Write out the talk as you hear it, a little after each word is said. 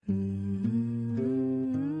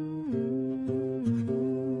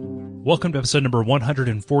Welcome to episode number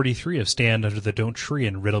 143 of Stand Under the Don't Tree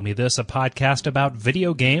and Riddle Me This, a podcast about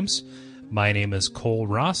video games. My name is Cole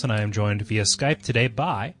Ross, and I am joined via Skype today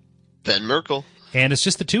by... Ben Merkel. And it's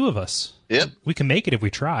just the two of us. Yep. We can make it if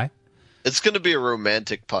we try. It's going to be a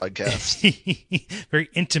romantic podcast. Very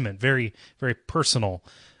intimate, very, very personal.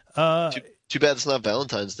 Too bad it's not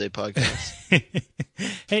Valentine's Day podcast.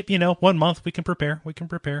 Hey, 1 month, we can prepare.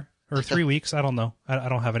 Or 3 weeks, I don't know. I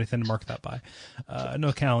don't have anything to mark that by.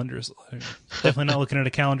 No calendars. Definitely not looking at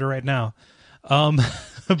a calendar right now. But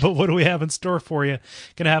what do we have in store for you?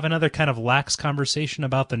 Going to have another kind of lax conversation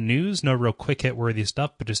about the news. No real quick hit worthy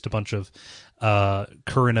stuff, but just a bunch of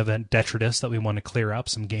current event detritus that we want to clear up.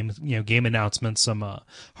 Some game announcements, some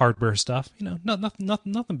hardware stuff.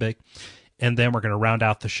 Nothing big. And then we're going to round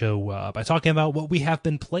out the show by talking about what we have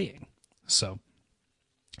been playing. So,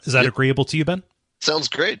 is that agreeable to you, Ben? Sounds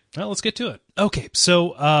great. Well, let's get to it. Okay,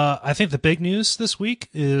 so I think the big news this week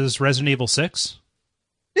is Resident Evil 6.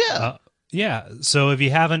 Yeah. Yeah. So if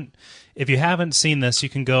you haven't seen this, you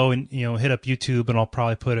can go and hit up YouTube, and I'll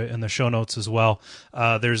probably put it in the show notes as well.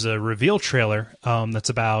 There's a reveal trailer that's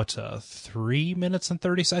about 3 minutes and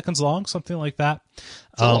 30 seconds long, something like that.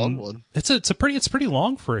 It's a long one. It's pretty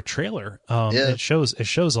long for a trailer. Yeah. It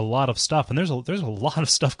shows a lot of stuff, and there's a lot of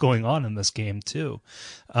stuff going on in this game too.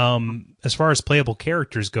 As far as playable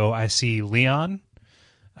characters go, I see Leon,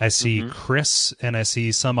 I see Chris, and I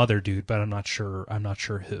see some other dude, but I'm not sure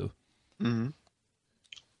who. Mm-hmm.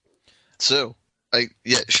 So,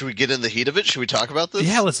 should we get in the heat of it? Should we talk about this?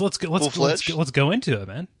 Yeah, let's go into it,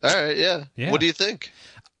 man. All right, yeah. What do you think?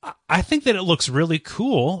 I think that it looks really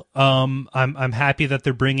cool. I'm happy that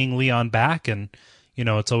they're bringing Leon back, and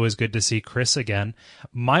it's always good to see Chris again.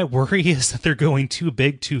 My worry is that they're going too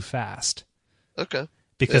big too fast. Okay.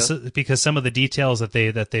 Because some of the details that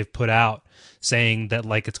they've put out saying that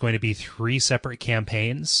it's going to be 3 separate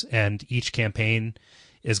campaigns, and each campaign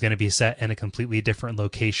is going to be set in a completely different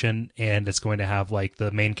location, and it's going to have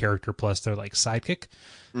the main character plus their sidekick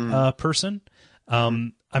person.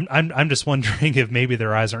 I'm just wondering if maybe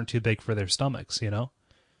their eyes aren't too big for their stomachs,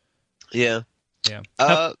 Yeah. Yeah.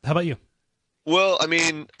 How about you? Well, I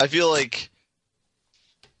mean, I feel like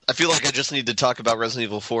I just need to talk about Resident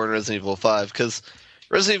Evil 4 and Resident Evil 5, because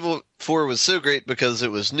Resident Evil 4 was so great because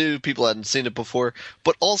it was new, people hadn't seen it before,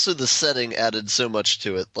 but also the setting added so much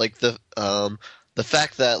to it. The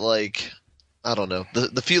fact that, I don't know,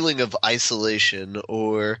 the feeling of isolation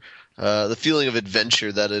or the feeling of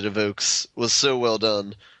adventure that it evokes was so well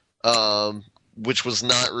done, which was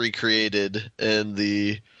not recreated in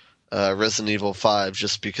the Resident Evil 5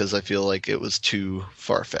 just because I feel like it was too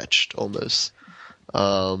far-fetched almost.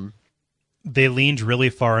 They leaned really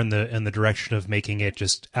far in the direction of making it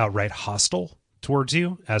just outright hostile towards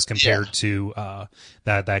you as compared to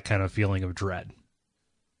that kind of feeling of dread.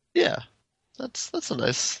 Yeah. That's a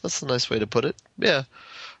nice way to put it. Yeah.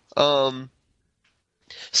 So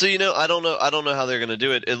I don't know how they're going to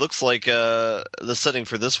do it. It looks like the setting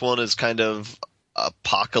for this one is kind of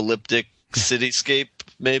apocalyptic cityscape,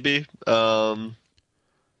 maybe.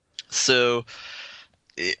 So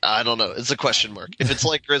I don't know. It's a question mark. If it's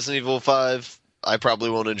like Resident Evil 5, I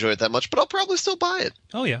probably won't enjoy it that much, but I'll probably still buy it.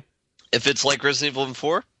 Oh yeah. If it's like Resident Evil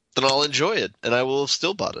 4, then I'll enjoy it, and I will have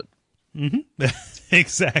still bought it. Mm-hmm.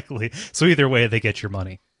 Exactly. So either way, they get your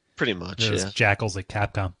money. Pretty much, Those jackals at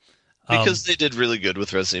Capcom. Because they did really good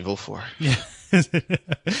with Resident Evil 4. Yeah.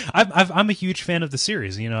 I'm a huge fan of the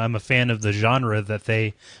series. I'm a fan of the genre that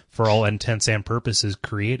they, for all intents and purposes,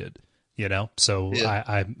 created. So yeah.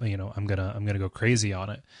 I'm gonna go crazy on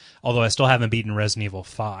it. Although I still haven't beaten Resident Evil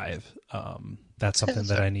 5. That's something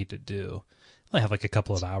that I need to do. I have a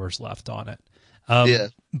couple of hours left on it.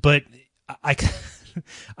 But I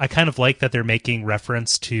kind of like that they're making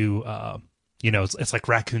reference to, it's like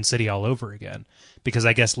Raccoon City all over again, because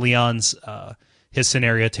I guess Leon's his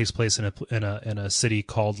scenario takes place in a city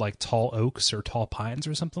called Tall Oaks or Tall Pines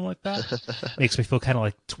or something like that. Makes me feel kind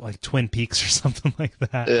of like Twin Peaks or something like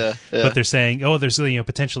that. Yeah. But they're saying, there's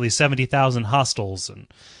potentially 70,000 hostels and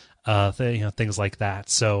things like that.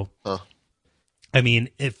 So, I mean,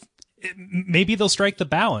 maybe they'll strike the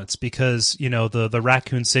balance, because the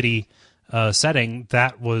Raccoon City setting,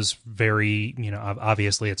 that was very,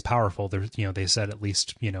 obviously it's powerful. There, they said at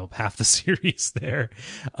least, half the series there.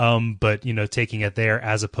 But, taking it there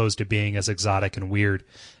as opposed to being as exotic and weird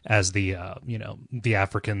as the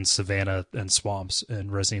African savanna and swamps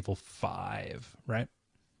in Resident Evil 5, right?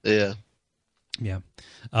 Yeah. Yeah.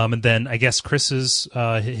 And then I guess Chris's,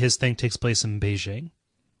 his thing takes place in Beijing.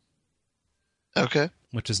 Okay.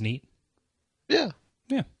 Which is neat. Yeah.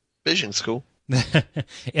 Yeah. Beijing's cool.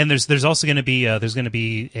 And there's also going to be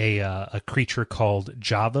a creature called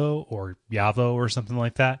Javo or Yavo or something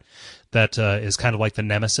like that is kind of like the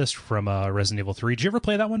nemesis from Resident Evil 3. Did you ever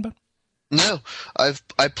play that one, Ben? No,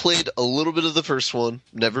 I played a little bit of the first one,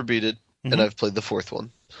 never beat it, and I've played the fourth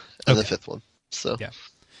one and the fifth one. So yeah.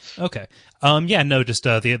 Okay. No, just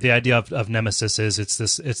the idea of Nemesis is it's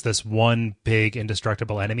this one big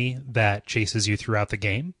indestructible enemy that chases you throughout the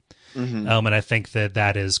game. Mm-hmm. And I think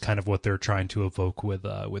that is kind of what they're trying to evoke with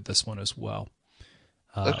this one as well.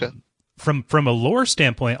 Okay. From a lore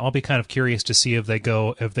standpoint, I'll be kind of curious to see if they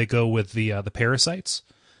go with the parasites,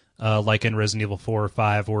 like in Resident Evil 4 or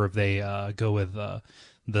 5, or if they go with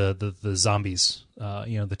the zombies,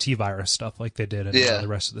 the T-virus stuff like they did in the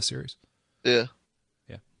rest of the series. Yeah.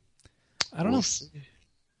 Yeah. I don't know. See.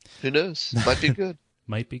 Who knows? Might be good.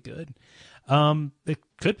 Might be good. It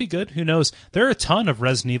could be good. Who knows? There are a ton of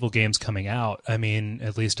Resident Evil games coming out. I mean,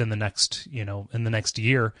 at least in the next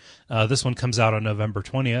year. This one comes out on November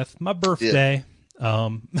 20th, my birthday. Yeah.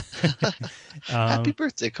 Happy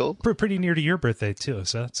birthday, Cole. Pretty near to your birthday too,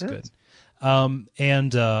 so that's good.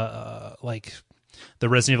 Like the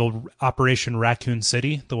Resident Evil Operation Raccoon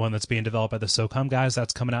City, the one that's being developed by the SOCOM guys,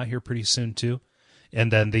 that's coming out here pretty soon too.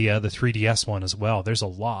 And then the 3DS one as well. There's a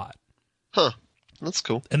lot. Huh. That's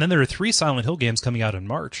cool. And then there are 3 Silent Hill games coming out in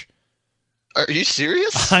March. Are you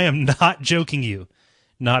serious? I am not joking you.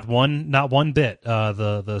 Not one bit.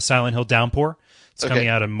 The Silent Hill Downpour, it's coming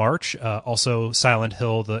out in March. Also Silent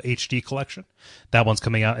Hill the HD collection. That one's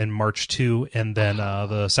coming out in March too. And then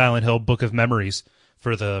the Silent Hill Book of Memories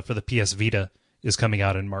for the PS Vita is coming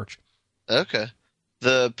out in March. Okay.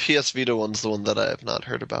 The PS Vita one's the one that I have not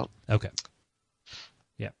heard about. Okay.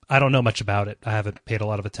 Yeah, I don't know much about it. I haven't paid a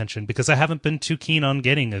lot of attention because I haven't been too keen on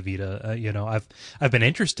getting a Vita. I've been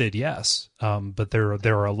interested, yes, but there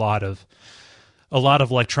are a lot of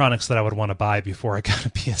electronics that I would want to buy before I got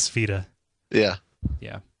a PS Vita. Yeah,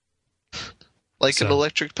 yeah, like an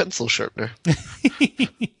electric pencil sharpener.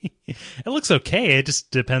 It looks okay. It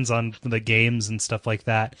just depends on the games and stuff like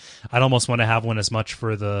that. I'd almost want to have one as much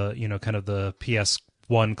for the kind of the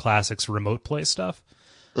PS1 classics remote play stuff.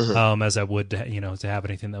 As I would, to have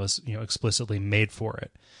anything that was, explicitly made for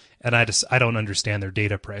it. And I don't understand their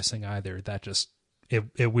data pricing either. That just,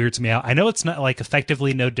 it weirds me out. I know it's not like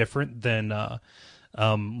effectively no different than,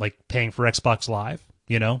 like paying for Xbox Live,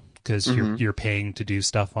 because you're paying to do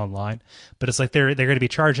stuff online, but it's like they're going to be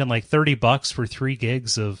charging like $30 for 3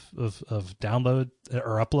 gigs of download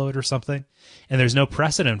or upload or something, and there's no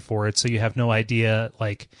precedent for it, so you have no idea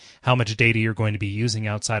like how much data you're going to be using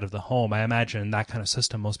outside of the home. I imagine in that kind of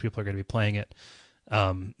system, most people are going to be playing it,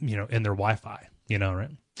 in their Wi-Fi, right?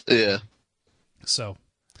 Yeah. So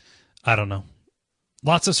I don't know.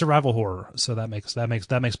 Lots of survival horror, so that makes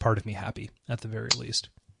part of me happy at the very least.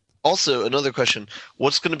 Also, another question.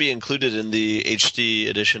 What's going to be included in the HD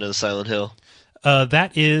edition of Silent Hill?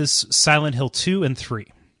 That is Silent Hill 2 and 3.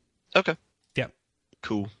 Okay. Yeah.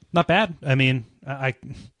 Cool. Not bad. I mean, I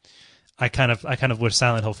kind of wish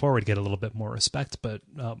Silent Hill 4 would get a little bit more respect, but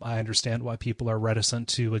I understand why people are reticent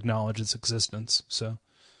to acknowledge its existence. So.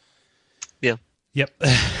 Yeah. Yep.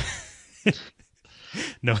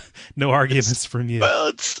 No arguments from you. Well,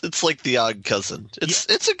 it's like The Odd Cousin.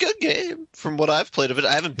 It's a good game from what I've played of it.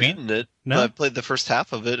 I haven't beaten it. No. But I played the first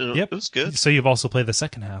half of it, and it was good. So you've also played the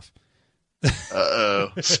second half.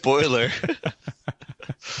 Uh-oh. Spoiler.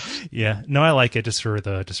 Yeah. No, I like it just for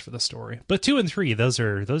the story. But 2 and 3, those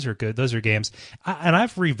are good. Those are games. And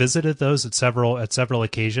I've revisited those at several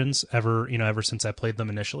occasions ever since I played them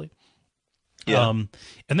initially. Yeah.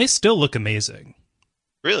 And they still look amazing.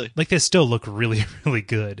 Really? Like they still look really, really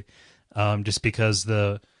good. Just because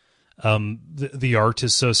the art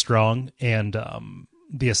is so strong and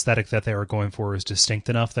the aesthetic that they are going for is distinct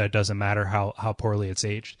enough that it doesn't matter how poorly it's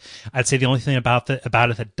aged. I'd say the only thing about it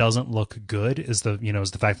that doesn't look good is the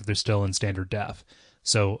fact that they're still in standard def.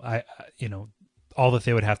 So all that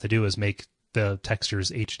they would have to do is make the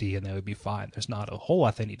textures HD and they would be fine. There's not a whole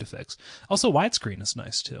lot they need to fix. Also, widescreen is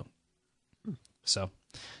nice too. So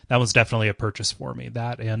that was definitely a purchase for me.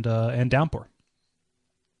 That and Downpour.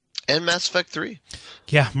 And Mass Effect 3.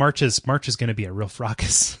 Yeah, March is going to be a real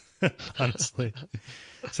fracas, honestly.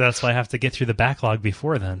 So that's why I have to get through the backlog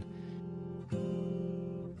before then.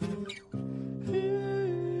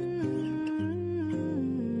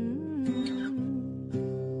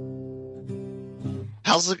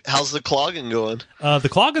 How's the clogging going? The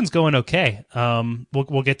clogging's going okay.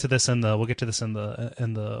 We'll get to this in the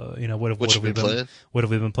what have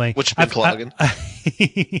we been playing? What you been clogging?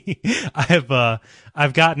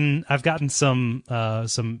 I've gotten some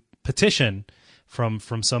petition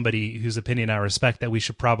from somebody whose opinion I respect that we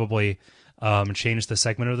should probably change the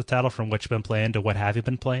segment of the title from "What You Been Playing" to "What Have You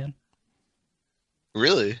Been Playing."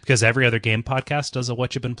 Really? Because every other game podcast does a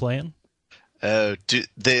 "What You Been Playing." Do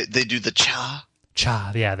they do the cha?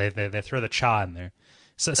 Cha, yeah, they throw the cha in there.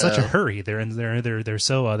 So, such a hurry. They're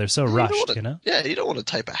so rushed, you know. Yeah, you don't want to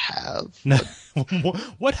type a have. No.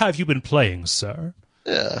 What have you been playing, sir?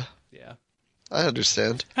 Yeah, yeah, I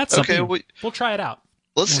understand. That's something. Okay, we'll try it out.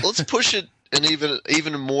 Let's push it in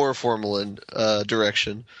even more formal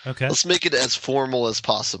direction. Okay, let's make it as formal as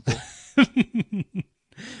possible.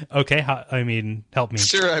 Okay, help me,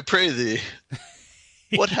 sir. I pray thee.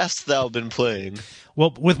 What hast thou been playing?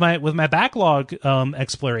 Well, with my backlog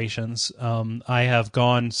explorations, I have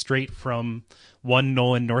gone straight from one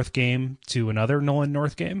Nolan North game to another Nolan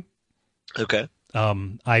North game. Okay.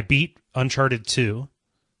 I beat Uncharted 2,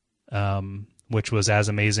 which was as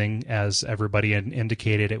amazing as everybody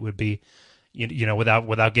indicated it would be. You know,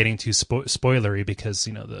 without getting too spoilery, because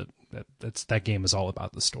you know that game is all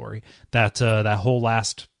about the story. That whole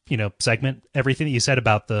last segment, everything that you said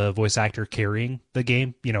about the voice actor carrying the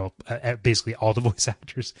game, basically all the voice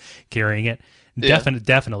actors carrying it,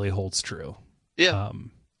 definitely holds true. Yeah.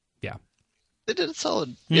 Yeah. They did a solid.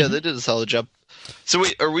 Mm-hmm. Yeah, they did a solid job. So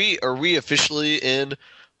wait, are we officially in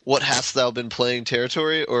what hast thou been playing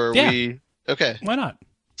territory, or are we? Okay. Why not?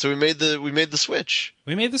 So we made the switch.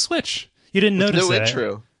 We made the switch. You didn't notice no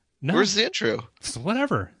intro. No. Where's the intro?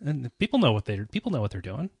 Whatever. And people know what they're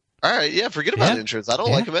doing. All right, yeah, forget about intros. I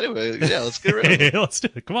don't like them anyway. Yeah, let's get rid of them. Let's do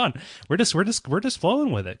it. Come on, we're just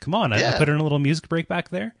flowing with it. Come on, I put in a little music break back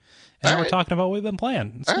there, and we're talking about what we've been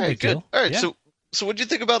playing. It's all right, good. Deal. All right, so what do you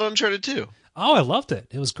think about Uncharted 2? Oh, I loved it.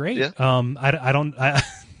 It was great. Yeah. I don't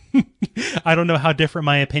know how different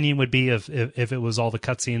my opinion would be if it was all the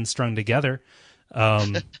cutscenes strung together. Wow,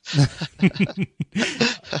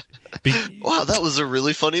 that was a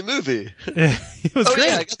really funny movie. It was great.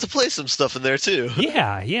 Yeah, I got to play some stuff in there too.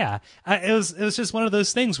 Yeah. It was just one of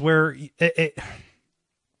those things where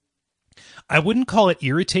I wouldn't call it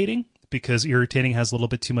irritating, because irritating has a little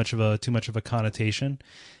bit too much of a connotation.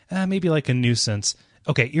 Maybe like a nuisance.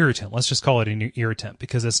 Okay, irritant. Let's just call it an irritant,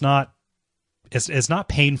 because it's not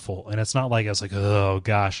painful, and it's not like I was like, oh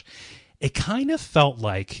gosh. It kind of felt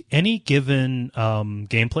like any given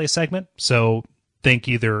gameplay segment. So think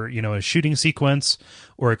either, a shooting sequence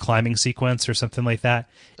or a climbing sequence or something like that.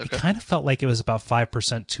 Okay. It kind of felt like it was about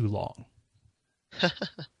 5% too long.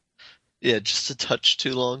 Yeah, just a touch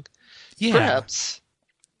too long. Yeah. Perhaps.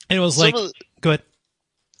 And it was go ahead.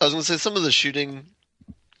 I was going to say some of the shooting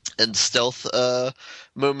and stealth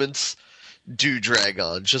moments do drag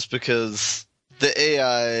on, just because the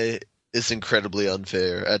AI is incredibly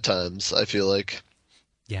unfair at times, I feel like.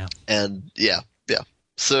 Yeah. And yeah.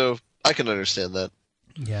 So I can understand that.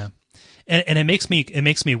 Yeah. And it makes me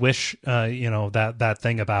wish that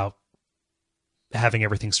thing about having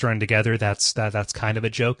everything strung together, that's kind of a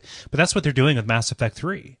joke. But that's what they're doing with Mass Effect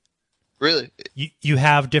 3. Really? You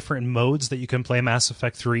have different modes that you can play Mass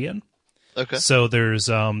Effect 3 in. Okay. So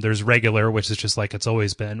there's regular, which is just like it's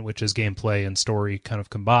always been, which is gameplay and story kind of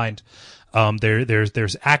combined.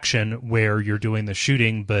 There's action, where you're doing the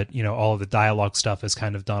shooting, but all of the dialogue stuff is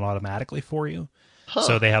kind of done automatically for you. Huh.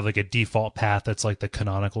 So they have like a default path that's like the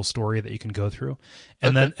canonical story that you can go through,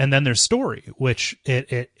 and then there's story, which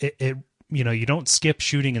it you don't skip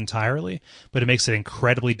shooting entirely, but it makes it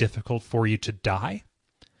incredibly difficult for you to die.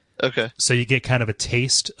 Okay. So you get kind of a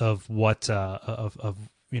taste of what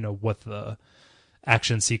what the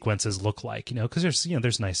action sequences look like, because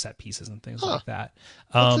there's nice set pieces and things like that.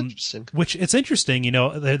 That's interesting. Which it's interesting,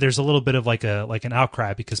 there's a little bit of like an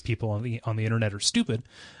outcry because people on the internet are stupid.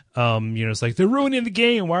 It's like, they're ruining the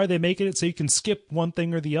game. Why are they making it so you can skip one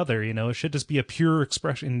thing or the other? It should just be a pure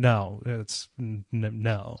expression. No, it's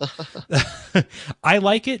no. I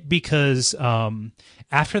like it because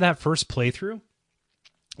after that first playthrough,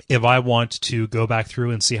 if I want to go back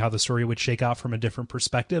through and see how the story would shake out from a different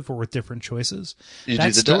perspective or with different choices, you do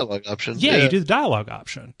the dialogue option. Yeah, you do the dialogue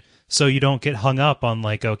option, so you don't get hung up on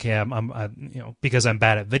like, okay, I'm because I'm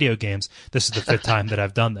bad at video games. This is the 5th time that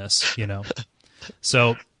I've done this.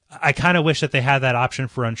 So I kind of wish that they had that option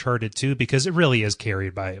for Uncharted 2, because it really is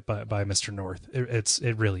carried by Mr. North.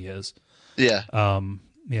 It really is. Yeah.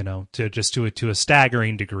 To a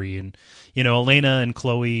staggering degree, and Elena and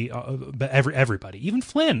Chloe, everybody, even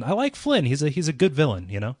Flynn. I like Flynn. He's a good villain.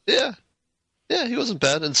 Yeah, he wasn't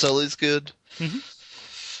bad, and Sully's good. Mm-hmm.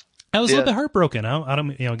 I was a little bit heartbroken. I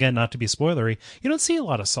don't, again, not to be spoilery. You don't see a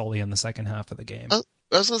lot of Sully in the second half of the game. I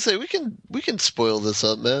was gonna say we can spoil this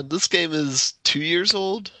up, man. This game is 2 years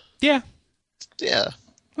old. Yeah. Yeah.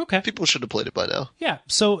 Okay. People should have played it by now. Yeah.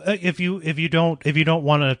 So if you don't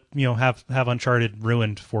want to have Uncharted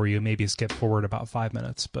ruined for you, maybe skip forward about 5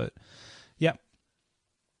 minutes. But yeah.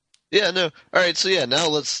 Yeah. No. All right. So yeah. Now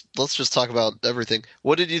let's just talk about everything.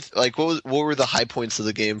 What did you like? What were the high points of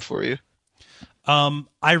the game for you?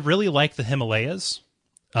 I really like the Himalayas.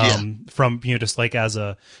 From just like as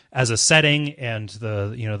a setting, and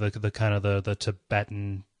the kind of the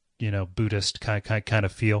Tibetan Buddhist kind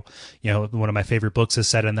of feel. One of my favorite books is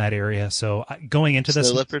set in that area. So going into this,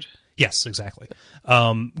 Snow Leopard. Yes, exactly.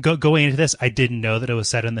 Going into this, I didn't know that it was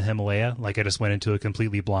set in the Himalaya. Like, I just went into it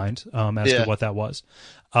completely blind as to what that was.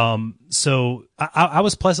 So I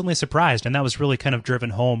was pleasantly surprised, and that was really kind of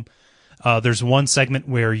driven home. There's one segment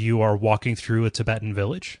where you are walking through a Tibetan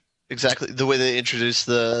village. Exactly, the way they introduced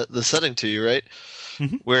the setting to you, right?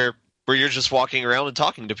 Mm-hmm. Where you're just walking around and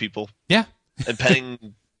talking to people. Yeah. And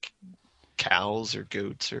petting cows or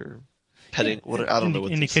goats or petting I don't know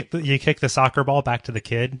what. And you kick the soccer ball back to the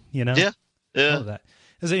kid. Yeah. All of that.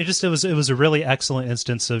 It was a really excellent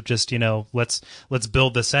instance of just let's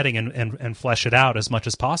build the setting and flesh it out as much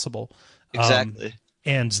as possible. Exactly.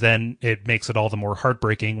 And then it makes it all the more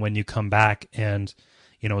heartbreaking when you come back and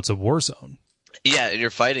it's a war zone. Yeah, and you're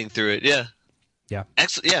fighting through it. Yeah. Yeah.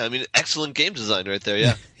 I mean, excellent game design right there.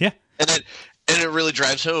 Yeah. Yeah. And it really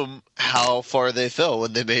drives home how far they fell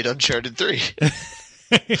when they made Uncharted 3.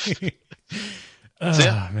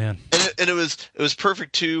 Man. And it was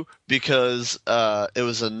perfect too, because it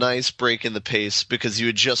was a nice break in the pace, because you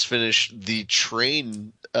had just finished the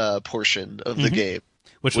train portion of the game,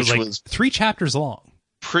 which was 3 chapters long.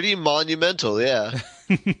 Pretty monumental, yeah.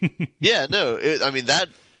 Yeah, no,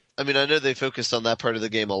 I know they focused on that part of the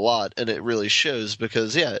game a lot, and it really shows,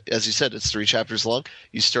 because, yeah, as you said, it's 3 chapters long.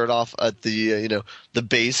 You start off at the the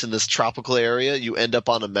base in this tropical area. You end up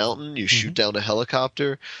on a mountain. You shoot down a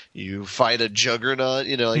helicopter. You fight a juggernaut.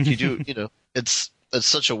 Like you do. It's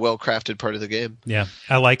such a well crafted part of the game. Yeah,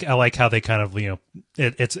 I like how they kind of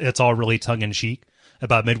it's all really tongue in cheek.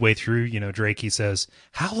 About midway through, Drake, he says,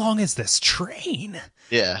 "How long is this train?"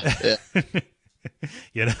 Yeah.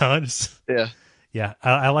 Yeah. Yeah,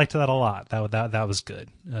 I liked that a lot. That was good.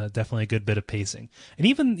 Definitely a good bit of pacing, and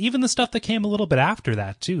even the stuff that came a little bit after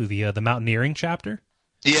that too. The mountaineering chapter.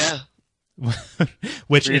 Yeah.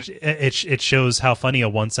 Which it shows how funny a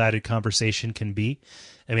one-sided conversation can be.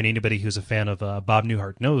 I mean, anybody who's a fan of Bob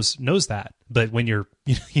Newhart knows that. But when you're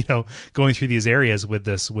going through these areas with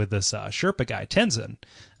this Sherpa guy Tenzin,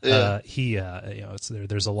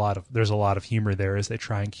 there's a lot of humor there as they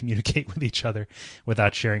try and communicate with each other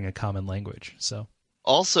without sharing a common language. So,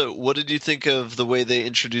 also, what did you think of the way they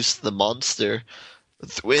introduced the monster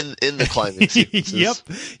in the climbing sequences?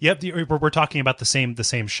 Yep. We're talking about the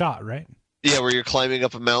same shot, right? Yeah, where you're climbing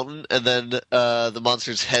up a mountain and then the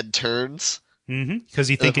monster's head turns. Because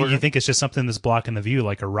you think it's just something that's blocking the view,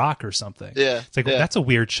 like a rock or something. Yeah, it's like, well, that's a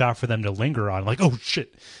weird shot for them to linger on. Like, oh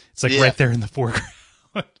shit, it's like right there in the foreground.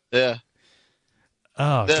 Yeah.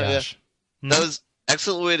 Oh gosh, that was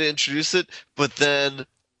excellent way to introduce it. But then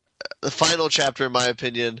the final chapter, in my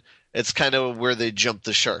opinion, it's kind of where they jump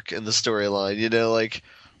the shark in the storyline. Like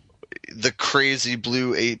the crazy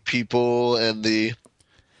blue ape people and the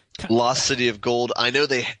Lost City of Gold. I know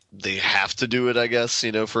they have to do it, I guess,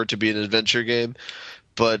 for it to be an adventure game,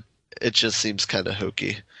 but it just seems kind of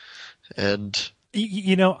hokey. And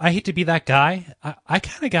I hate to be that guy. I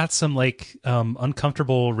kind of got some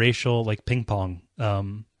uncomfortable racial ping pong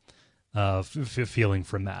feeling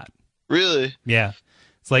from that. Really? Yeah.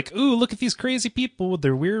 It's like, ooh, look at these crazy people with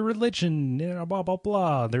their weird religion, blah blah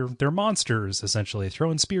blah. They're monsters, essentially,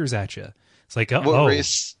 throwing spears at you. It's like, what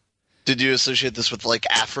race? Did you associate this with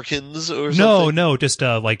Africans or something? No, just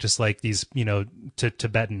these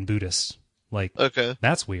Tibetan Buddhists. Okay,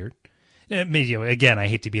 that's weird. Again, I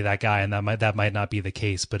hate to be that guy, and that might not be the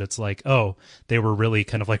case, but it's like, oh, they were really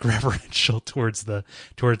kind of reverential towards the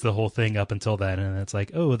whole thing up until then, and it's like,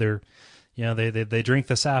 oh, they're they drink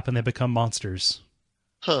the sap and they become monsters.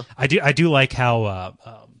 Huh. I do like how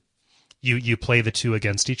you play the two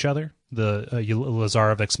against each other, the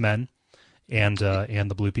Lazarevich's men and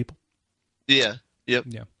the blue people. Yeah. Yep.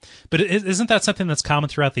 Yeah. But isn't that something that's common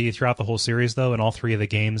throughout the whole series though? In all 3 of the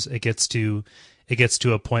games, it gets to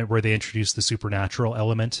a point where they introduce the supernatural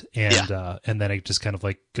element, and then it just kind of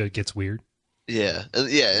gets weird. Yeah.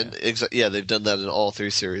 They've done that in all 3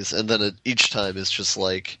 series, and then each time it's just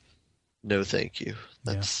like, no, thank you.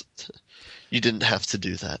 That's you didn't have to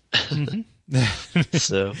do that. Mm-hmm.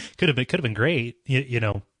 So could have been great.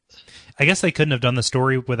 I guess they couldn't have done the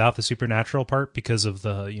story without the supernatural part because of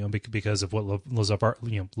because of what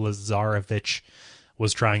Lazarevich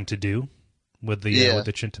was trying to do. with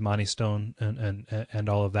the Chintamani stone and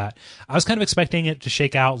all of that. I was kind of expecting it to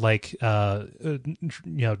shake out like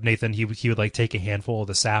Nathan he would like take a handful of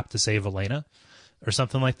the sap to save Elena or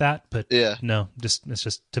something like that, but no, it's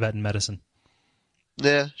just Tibetan medicine.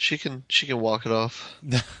 Yeah, she can walk it off.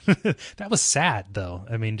 That was sad though.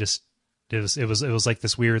 I mean, just it was like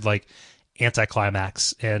this weird like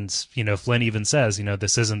anticlimax, and Flynn even says,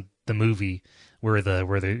 this isn't the movie where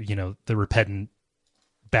the the repentant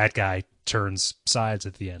bad guy turns sides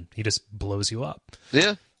at the end. He just blows you up.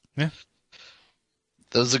 Yeah. That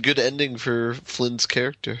was a good ending for Flynn's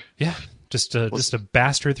character. Yeah, just a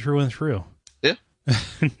bastard through and through. Yeah.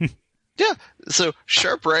 Yeah. So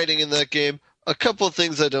sharp writing in that game. A couple of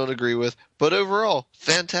things I don't agree with, but overall,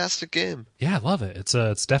 fantastic game. Yeah, I love it.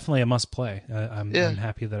 It's definitely a must play. I'm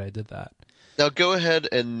happy that I did that. Now go ahead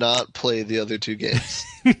and not play the other two games.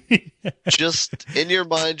 Just in your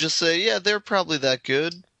mind, just say, yeah, they're probably that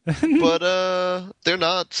good, but they're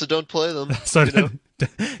not, so don't play them. So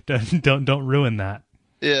don't ruin that.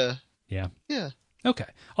 Yeah. Yeah. Yeah. Okay,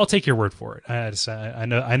 I'll take your word for it. I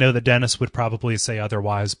know that Dennis would probably say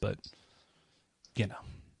otherwise, but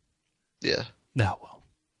Yeah. No, well.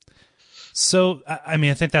 So, I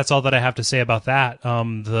mean, I think that's all that I have to say about that.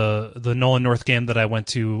 The Nolan North game that I went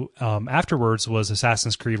to afterwards was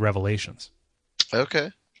Assassin's Creed Revelations.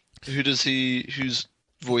 Okay. Whose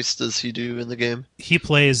voice does he do in the game? He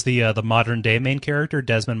plays the modern day main character,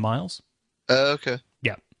 Desmond Miles. Okay.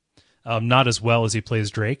 Yeah. Not as well as he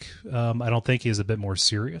plays Drake. I don't think he's a bit more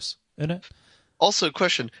serious in it. Also,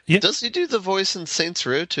 question. Yeah. Does he do the voice in Saints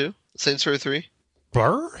Row too? Saints Row 3?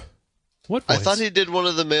 Burr? What voice? I thought he did one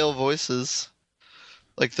of the male voices.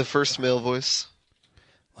 Like the first male voice.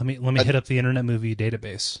 Let me hit up the Internet Movie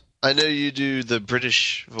Database. I know you do the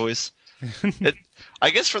British voice.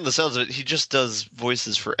 I guess from the sounds of it, he just does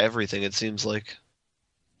voices for everything, it seems like.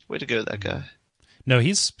 Way to go, that guy. No,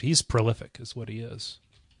 he's prolific is what he is.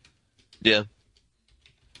 Yeah.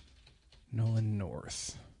 Nolan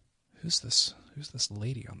North. Who's this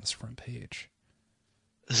lady on this front page?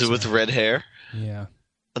 Is it with red hair? Yeah.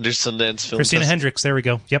 Under Sundance Film Christina Festival. Hendricks, there we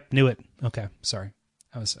go. Yep, knew it. Okay, sorry.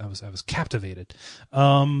 I was captivated.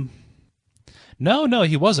 No,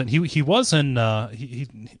 he wasn't. He was in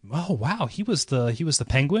oh wow, he was the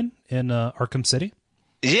Penguin in Arkham City.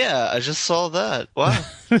 Yeah, I just saw that. Wow.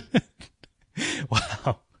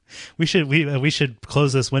 Wow. We should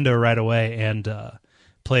close this window right away and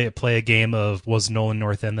play a game of was Nolan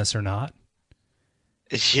North in this or not?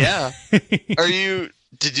 Yeah.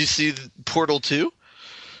 Did you see Portal 2?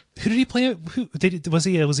 Who did he play? Was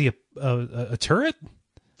he a turret?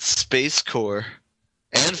 Space Core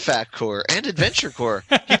and Fat Core and Adventure Core.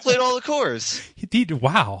 He played all the cores. He did.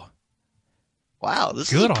 Wow. Wow, this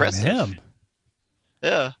Good is impressive. on him.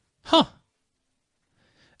 Yeah. Huh.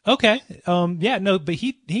 Okay. Yeah. No, but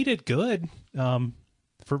he did good.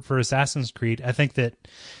 For Assassin's Creed, I think that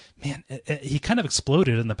man, he kind of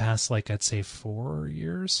exploded in the past, like I'd say 4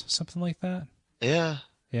 years, something like that. Yeah.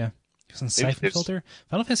 Yeah. He was in Siphon Filter.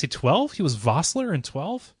 Final Fantasy 12? He was Vossler in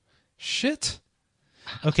 12? Shit.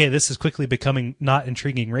 Okay, this is quickly becoming not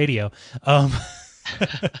intriguing radio.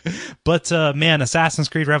 But man, Assassin's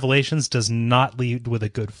Creed Revelations does not lead with a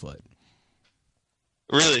good foot.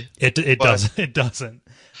 Really? It doesn't. It doesn't.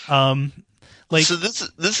 Like, so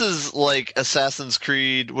this is like Assassin's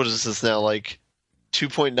Creed. What is this now? Like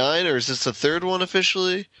 2.9, or is this the third one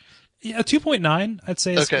officially? Yeah, 2.9 I'd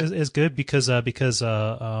say is good because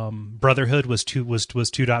Brotherhood was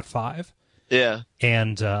 2.5. Yeah.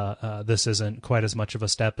 And this isn't quite as much of a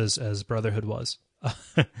step as Brotherhood was.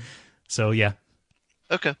 So yeah.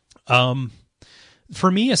 Okay.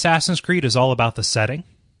 For me, Assassin's Creed is all about the setting.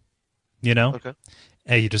 Okay.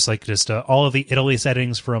 You just all of the Italy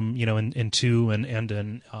settings from in 2 and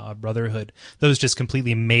in Brotherhood. Those just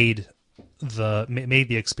completely made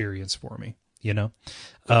the experience for me. Okay.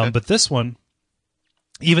 But this one,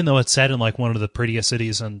 even though it's set in like one of the prettiest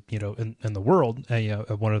cities in the world,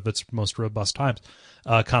 one of its most robust times,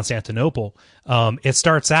 Constantinople, it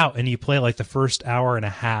starts out and you play like the first hour and a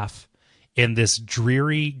half in this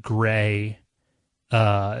dreary gray,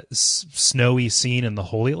 snowy scene in the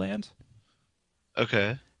Holy Land.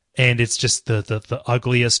 Okay. And it's just the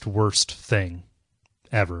ugliest, worst thing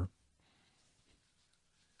ever.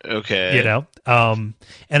 Okay. And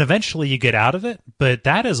eventually you get out of it, but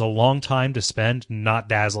that is a long time to spend not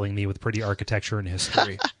dazzling me with pretty architecture and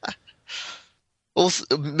history. Well,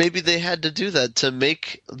 maybe they had to do that to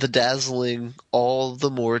make the dazzling all the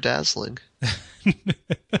more dazzling.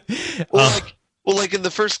 Like in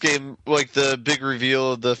the first game, like the big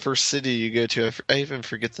reveal of the first city you go to, I even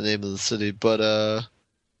forget the name of the city, but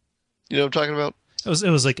you know what I'm talking about? It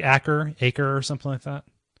was like Acre or something like that.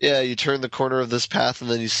 Yeah, you turn the corner of this path and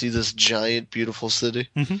then you see this giant, beautiful city.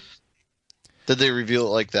 Mm-hmm. Did they reveal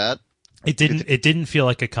it like that? It didn't feel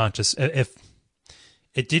like a conscious. If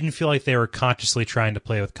it didn't feel like they were consciously trying to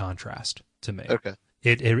play with contrast to me. Okay.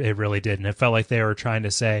 It really did, and it felt like they were trying to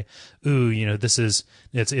say, "Ooh,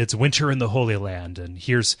 it's winter in the Holy Land, and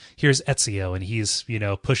here's Ezio, and he's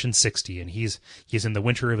pushing 60, and he's in the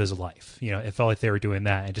winter of his life." It felt like they were doing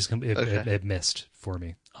that, and it missed for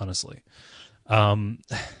me, honestly. And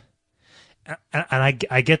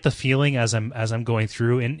I get the feeling as I'm going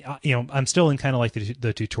through, and I'm still in kind of like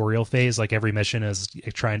the tutorial phase. Like every mission is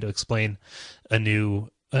trying to explain a new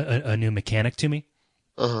mechanic to me.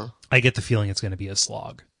 Uh-huh. I get the feeling it's going to be a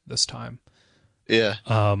slog this time. Yeah.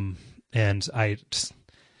 And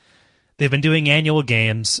they've been doing annual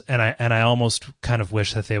games, and I almost kind of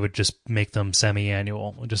wish that they would just make them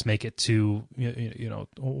semi-annual, just make it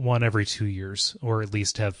one every 2 years, or at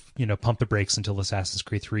least have pump the brakes until Assassin's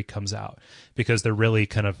Creed 3 comes out, because they're really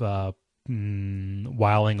kind of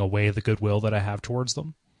whiling away the goodwill that I have towards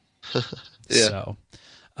them. Yeah. So,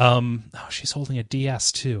 she's holding a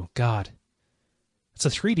DS too. God. It's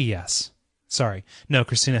a 3DS. Sorry. No,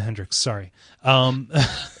 Christina Hendricks. Sorry. Down,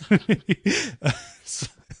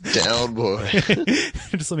 boy.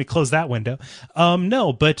 Just let me close that window.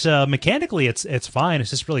 No, but mechanically it's fine. It's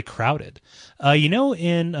just really crowded.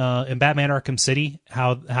 In Batman Arkham City,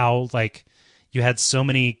 how like you had so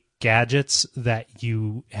many gadgets that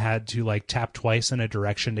you had to like tap twice in a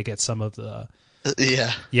direction to get some of the.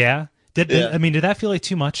 Yeah. Yeah. Did that feel like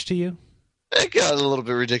too much to you? It got a little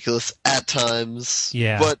bit ridiculous at times.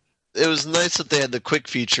 Yeah. But it was nice that they had the quick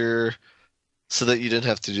feature so that you didn't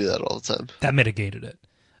have to do that all the time. That mitigated it.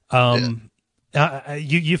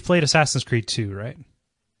 You've played Assassin's Creed 2, right?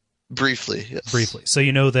 Briefly, yes. Briefly. So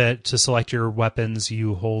you know that to select your weapons,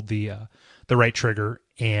 you hold the right trigger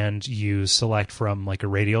and you select from like a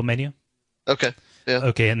radial menu. Okay. Yeah.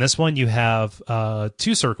 Okay, in this one you have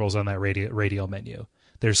 2 circles on that radial menu.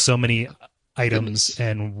 There's so many items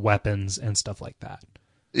and weapons and stuff like that.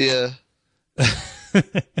 Yeah.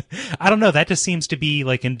 I don't know. That just seems to be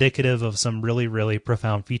like indicative of some really, really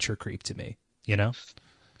profound feature creep to me,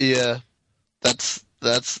 Yeah. That's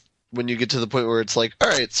when you get to the point where it's like, all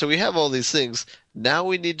right, so we have all these things. Now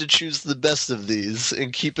we need to choose the best of these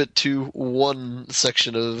and keep it to one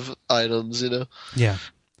section of items, Yeah.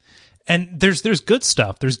 And there's good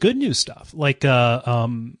stuff. There's good new stuff. Like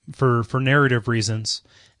for narrative reasons,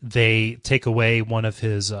 they take away one of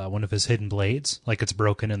his hidden blades, like it's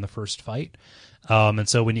broken in the first fight. And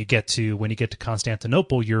so when you get to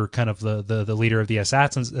Constantinople, you're kind of the leader of the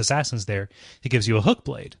assassins there. He gives you a hook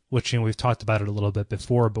blade, which we've talked about it a little bit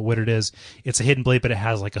before. But what it is, it's a hidden blade, but it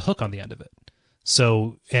has like a hook on the end of it.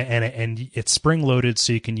 So and it's spring loaded,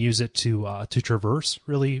 so you can use it to traverse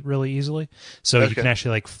really, really easily. So You can actually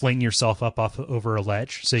like fling yourself up over a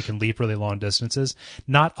ledge, so you can leap really long distances.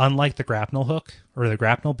 Not unlike the grapnel hook or the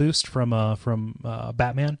grapnel boost from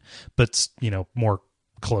Batman, but more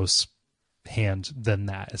close hand than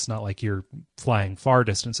that. It's not like you're flying far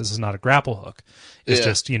distances. This is not a grapple hook. It's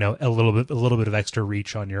just a little bit of extra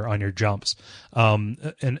reach on your jumps.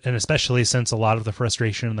 And especially since a lot of the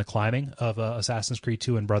frustration in the climbing of Assassin's Creed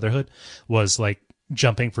 2 and Brotherhood was like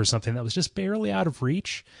jumping for something that was just barely out of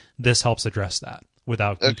reach. This helps address that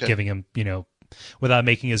without giving him without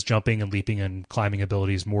making his jumping and leaping and climbing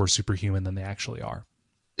abilities more superhuman than they actually are.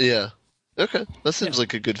 Yeah. Okay. That seems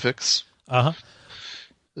like a good fix. Uh-huh.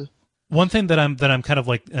 One thing that I'm kind of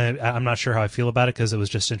like, I'm not sure how I feel about it because it was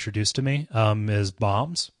just introduced to me, is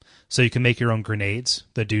bombs. So you can make your own grenades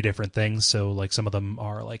that do different things. So like some of them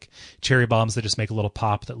are like cherry bombs that just make a little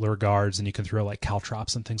pop that lure guards, and you can throw like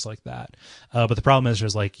caltrops and things like that. But the problem is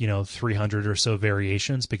there's like 300 or so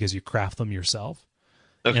variations because you craft them yourself.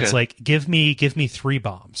 Okay. And it's like give me 3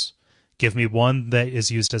 bombs. Give me one that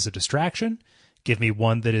is used as a distraction. Give me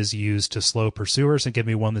one that is used to slow pursuers, and give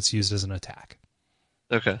me one that's used as an attack.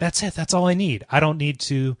 Okay. That's it. That's all I need. I don't need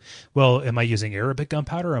to, am I using Arabic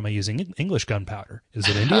gunpowder or am I using English gunpowder? Is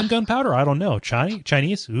it Indian gunpowder? I don't know.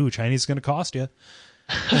 Chinese? Ooh, Chinese is going to cost you.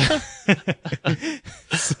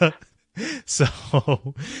 So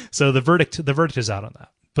the verdict is out on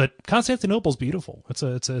that. But Constantinople's beautiful. It's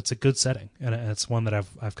a good setting, and it's one that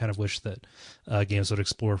I've kind of wished that games would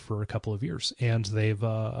explore for a couple of years, and they've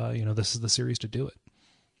this is the series to do it.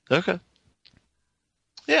 Okay.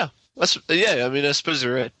 Yeah. I mean, I suppose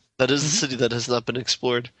you're right. That is a city that has not been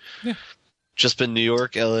explored. Yeah. Just been New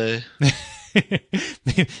York, LA.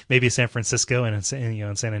 Maybe San Francisco and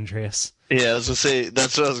San Andreas. Yeah, I was gonna say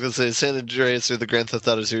that's what I was gonna say. San Andreas or the Grand Theft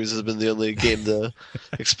Auto series has been the only game to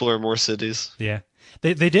explore more cities. Yeah.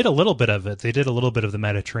 They did a little bit of it. They did a little bit of the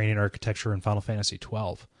Mediterranean architecture in Final Fantasy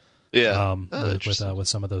 12. Yeah, With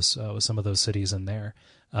some of those cities in there.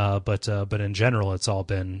 But in general, it's all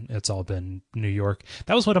been New York.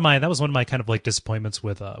 That was one of my kind of like disappointments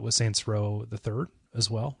with Saints Row the Third as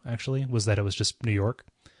well. Actually, was that it was just New York.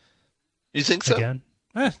 You think so? Again,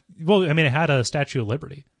 well, I mean, it had a Statue of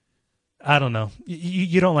Liberty. I don't know.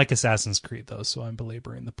 You don't like Assassin's Creed though, so I'm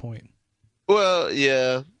belaboring the point. Well,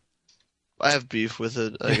 yeah, I have beef with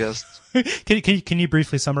it, I guess. Can you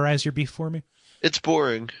briefly summarize your beef for me? It's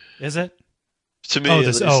boring. Is it? To me,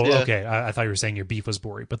 okay. I thought you were saying your beef was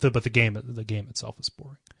boring, but the game itself is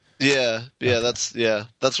boring. Yeah, Okay.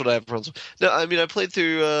 that's what I have problems with. No, I mean I played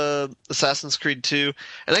through Assassin's Creed 2,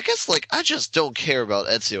 and I guess like I just don't care about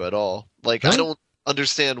Ezio at all. Like Really? I don't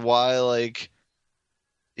understand why. Like,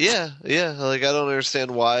 like I don't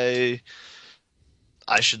understand why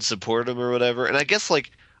I should support him or whatever. And I guess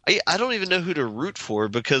like I don't even know who to root for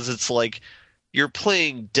because it's like you're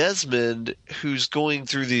playing Desmond who's going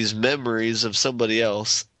through these memories of somebody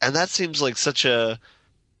else, and that seems like such a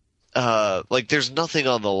like there's nothing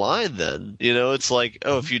on the line then. It's like,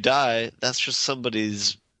 oh, if you die, that's just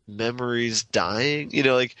somebody's memories dying,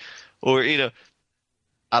 like or I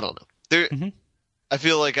don't know. I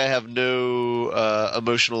feel like I have no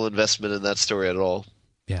emotional investment in that story at all.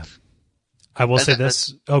 Yeah. I will say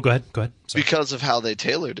this. Oh, go ahead. Sorry. Because of how they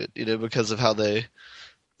tailored it, because of how they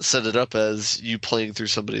set it up as you playing through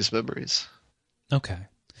somebody's memories. Okay.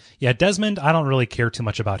 Yeah, Desmond, I don't really care too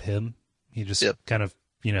much about him. He just kind of,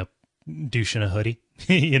 douche in a hoodie,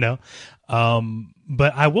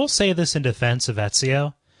 But I will say this in defense of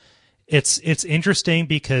Ezio. It's interesting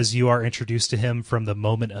because you are introduced to him from the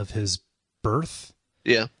moment of his birth.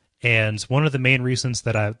 Yeah. And one of the main reasons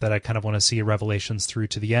that I kind of want to see Revelations through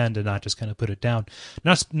to the end and not just kind of put it down,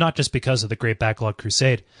 not just because of the Great Backlog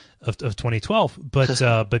Crusade of 2012,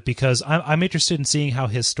 but because I'm interested in seeing how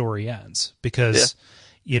his story ends. Because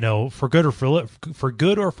for good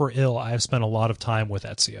or for ill, I've spent a lot of time with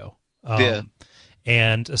Ezio.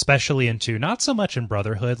 And especially into not so much in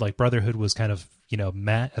Brotherhood. Like Brotherhood was kind of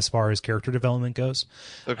meh as far as character development goes.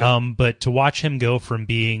 Okay. But to watch him go from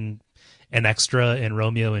being an extra in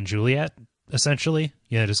Romeo and Juliet, essentially,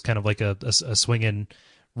 just kind of like a swinging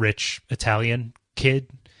rich Italian kid,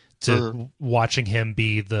 to watching him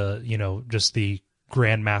be the just the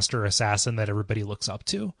grandmaster assassin that everybody looks up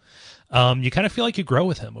to. You kind of feel like you grow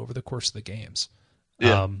with him over the course of the games.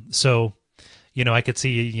 So I could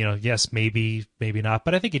see yes, maybe not,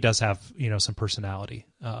 but I think he does have some personality.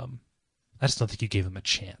 I just don't think you gave him a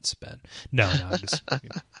chance, Ben. No, I'm just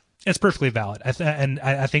it's perfectly valid.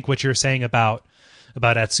 I think what you're saying about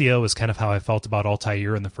Ezio is kind of how I felt about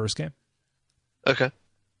Altair in the first game. Okay.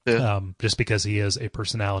 Yeah. Just because he is a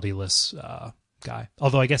personality-less guy.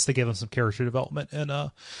 Although I guess they gave him some character development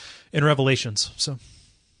in Revelations. So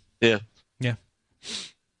yeah.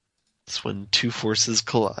 It's when two forces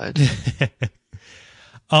collide.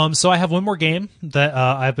 So I have one more game that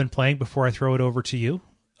I've been playing before I throw it over to you.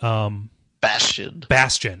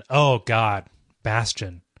 Bastion. Oh God,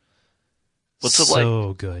 Bastion. What's it like?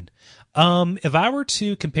 So good. If I were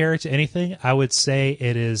to compare it to anything, I would say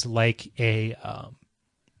it is like a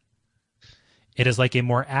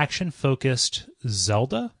more action-focused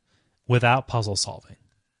Zelda without puzzle solving.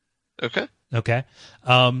 Okay.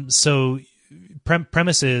 So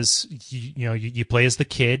premise is you play as the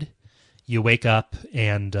kid, you wake up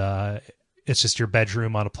and it's just your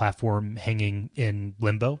bedroom on a platform hanging in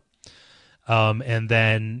limbo. And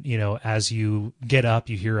then, as you get up,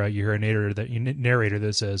 you hear a narrator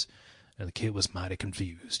that says, the kid was mighty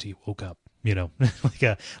confused. He woke up,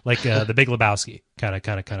 like the Big Lebowski kind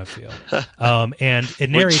of feel. And it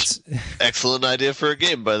narrates. Excellent idea for a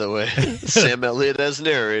game, by the way. Sam Elliott as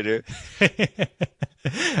narrator.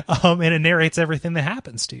 And it narrates everything that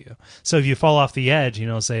happens to you. So if you fall off the edge,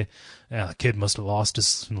 say, the kid must have lost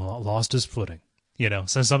his footing.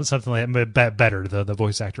 So something like that, better. The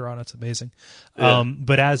voice actor on it's amazing. Yeah.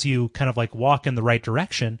 But as you kind of like walk in the right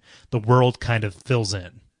direction, the world kind of fills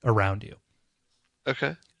in around you.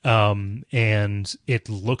 Okay. And it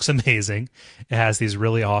looks amazing. It has these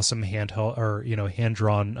really awesome hand-drawn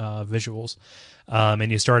visuals.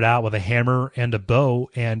 And you start out with a hammer and a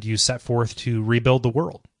bow, and you set forth to rebuild the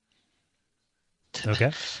world.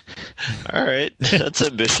 Okay. All right. That's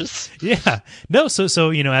ambitious. Yeah. No, so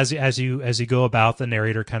as you go about, the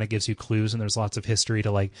narrator kind of gives you clues, and there's lots of history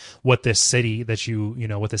to like what this city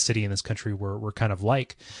what the city in this country were kind of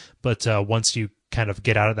like. But once you kind of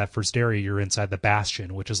get out of that first area, you're inside the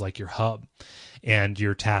Bastion, which is like your hub, and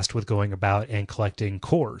you're tasked with going about and collecting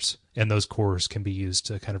cores, and those cores can be used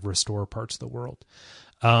to kind of restore parts of the world.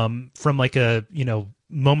 From like a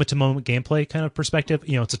moment to moment gameplay kind of perspective,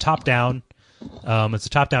 it's a top down. It's a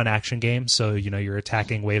top-down action game, so you're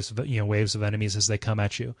attacking waves of enemies as they come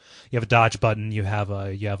at you. You have a dodge button, you have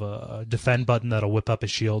a defend button that'll whip up a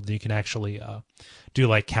shield, and you can actually do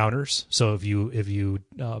like counters. So if you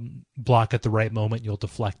block at the right moment, you'll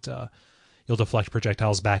deflect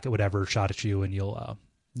projectiles back at whatever shot at you, and you'll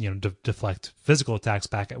deflect physical attacks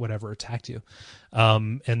back at whatever attacked you.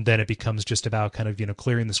 And then it becomes just about kind of,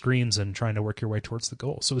 clearing the screens and trying to work your way towards the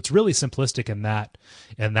goal. So it's really simplistic in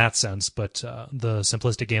that sense, but the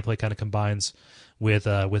simplistic gameplay kind of combines with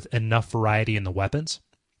enough variety in the weapons.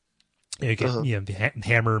 You get, the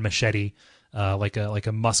hammer, machete, like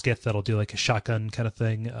a musket that'll do like a shotgun kind of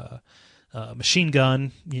thing, machine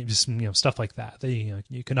gun, stuff like that.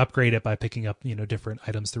 You can upgrade it by picking up different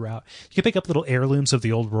items throughout. You can pick up little heirlooms of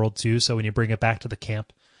the old world too. So when you bring it back to the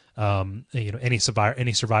camp, any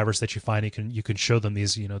survivors that you find, you can show them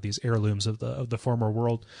these these heirlooms of the former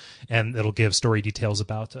world, and it'll give story details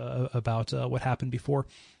about what happened before.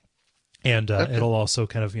 And it'll also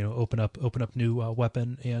kind of open up new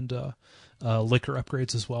weapon and liquor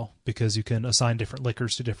upgrades as well, because you can assign different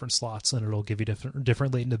liquors to different slots, and it'll give you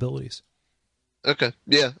different latent abilities. Okay,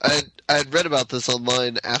 yeah, I had read about this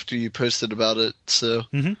online after you posted about it, so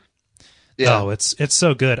yeah. Oh, it's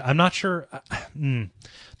so good. I'm not sure.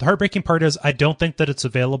 The heartbreaking part is I don't think that it's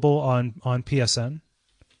available on PSN.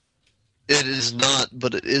 It is not,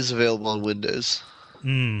 but it is available on Windows.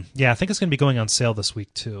 Yeah, I think it's going to be going on sale this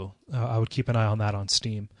week too. I would keep an eye on that on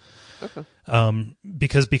Steam. Okay.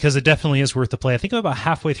 Because it definitely is worth the play. I think I'm about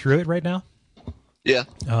halfway through it right now. Yeah.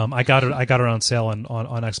 I got it on sale on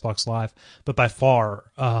Xbox Live. But by far,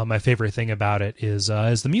 my favorite thing about it is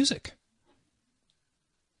the music.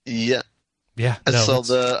 Yeah. Yeah. I saw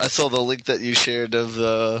the link that you shared of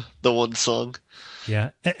the one song.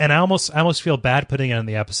 Yeah, and I almost feel bad putting it in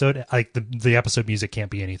the episode. Like the episode music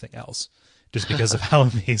can't be anything else, just because of how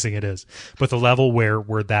amazing it is. But the level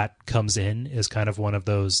where that comes in is kind of one of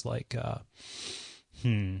those like, what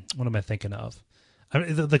am I thinking of? I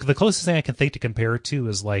mean, the closest thing I can think to compare it to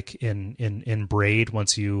is like in Braid.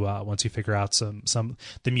 Once you figure out some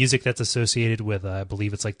the music that's associated with I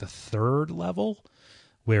believe it's like the third level,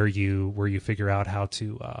 where you figure out how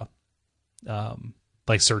to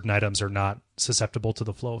like certain items are not susceptible to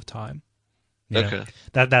the flow of time. Okay,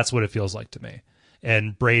 that's what it feels like to me.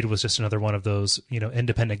 And Braid was just another one of those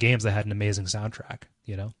independent games that had an amazing soundtrack.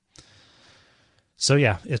 So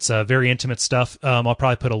yeah, it's very intimate stuff. I'll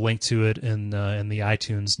probably put a link to it in the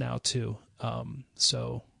iTunes now too.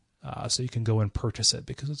 So you can go and purchase it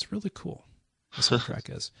because it's really cool. The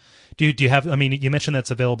soundtrack is. Do you have? I mean, you mentioned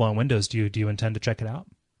that's available on Windows. Do you intend to check it out?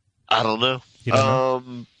 I don't know. You don't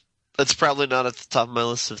know? That's probably not at the top of my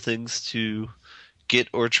list of things to get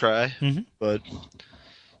or try. But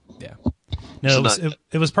yeah. No,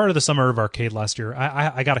 it was part of the Summer of Arcade last year.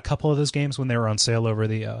 I got a couple of those games when they were on sale over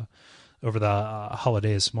the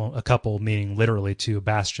holidays. Well, a couple meaning literally two,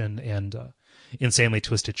 Bastion and Insanely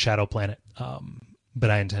Twisted Shadow Planet. But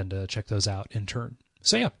I intend to check those out in turn.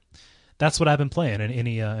 So yeah, that's what I've been playing. And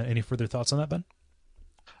any further thoughts on that, Ben?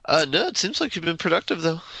 No, it seems like you've been productive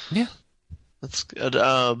though. Yeah, that's good.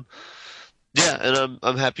 Yeah, and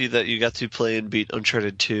I'm happy that you got to play and beat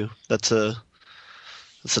Uncharted 2. That's a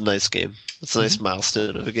nice game. It's a nice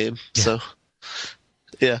milestone of a game. Yeah. So,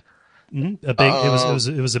 yeah, a big.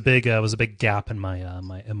 It was a big gap in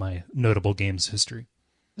my notable games history.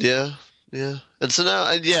 Yeah, and so now,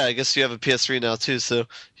 I guess you have a PS3 now too, so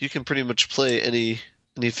you can pretty much play any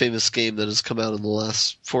famous game that has come out in the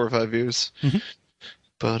last 4 or 5 years.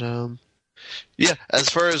 But yeah, as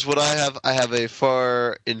far as what I have a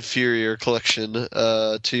far inferior collection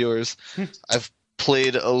to yours. I've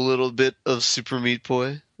played a little bit of Super Meat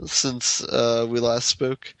Boy since we last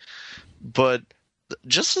spoke, but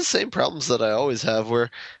just the same problems that I always have,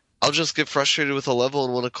 where I'll just get frustrated with a level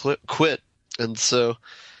and want to quit, and so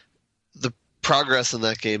the progress in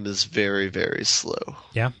that game is very, very slow.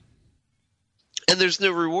 Yeah, and there's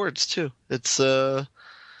no rewards too. It's you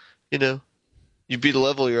beat a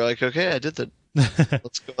level, you're like, okay, I did that.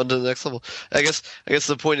 Let's go on to the next level. I guess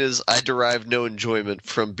the point is I derive no enjoyment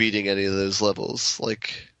from beating any of those levels.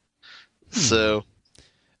 So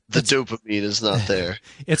the dopamine is not there.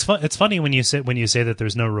 It's funny when you say that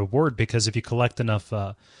there's no reward, because if you collect enough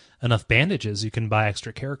bandages, you can buy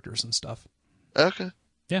extra characters and stuff. Okay.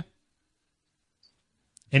 Yeah.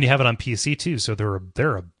 And you have it on PC too, so there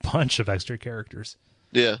are a bunch of extra characters.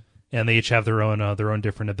 Yeah. And they each have their own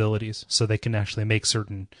different abilities, so they can actually make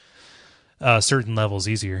certain levels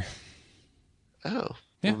easier. Oh,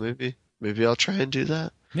 yeah. Well, maybe I'll try and do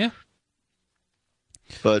that. Yeah.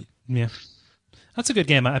 But yeah, That's a good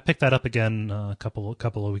game. I picked that up again a couple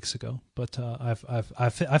of weeks ago, but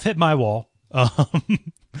I've hit my wall.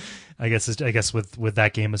 I guess with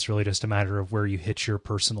that game, it's really just a matter of where you hit your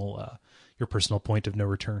personal point of no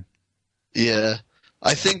return. Yeah,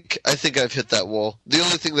 I think I've hit that wall. The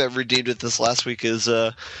only thing that redeemed it this last week is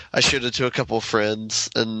I showed it to a couple of friends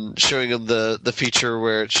and showing them the feature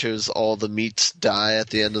where it shows all the meats die at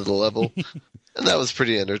the end of the level, and that was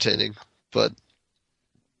pretty entertaining. But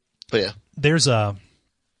yeah, there's I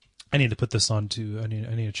need to put this on to I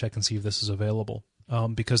need to check and see if this is available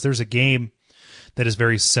because there's a game that is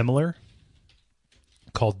very similar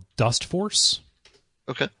called Dust Force.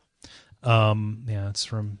 Okay. Yeah, it's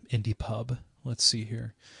from Indie Pub. Let's see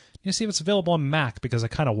here. You know, see if it's available on Mac because I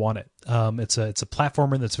kind of want it. It's a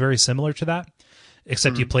platformer that's very similar to that,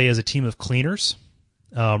 except you play as a team of cleaners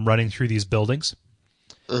running through these buildings,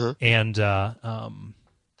 and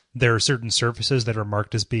there are certain surfaces that are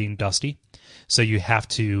marked as being dusty, so you have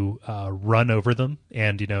to run over them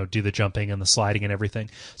and do the jumping and the sliding and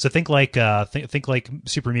everything. So think like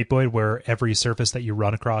Super Meat Boy, where every surface that you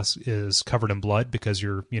run across is covered in blood because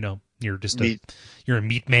you're just you're a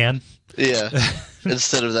meat man. Yeah.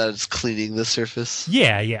 Instead of that, it's cleaning the surface.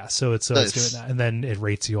 Yeah. So it's nice. doing that, and then it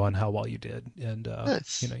rates you on how well you did, and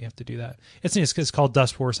nice. You have to do that. It's called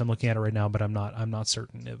Dust Force. I'm looking at it right now, but I'm not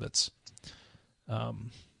certain if it's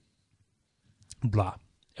blah.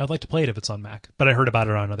 I'd like to play it if it's on Mac, but I heard about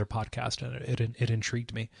it on another podcast and it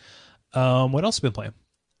intrigued me. What else have you been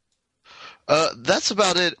playing? That's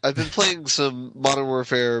about it. I've been playing some Modern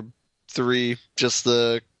Warfare 3, just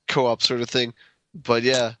the co-op sort of thing. But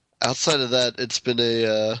yeah, outside of that, it's been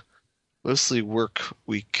a mostly work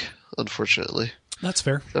week, unfortunately. That's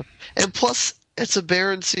fair. And plus, it's a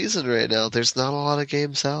barren season right now. There's not a lot of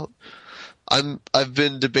games out. I've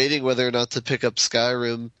been debating whether or not to pick up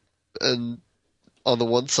Skyrim, and on the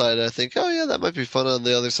one side, I think, oh yeah, that might be fun. On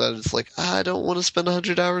the other side, it's like, I don't want to spend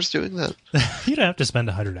 100 hours doing that. You don't have to spend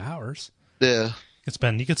 100 hours. Yeah.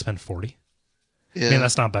 You could spend 40. Yeah. I mean,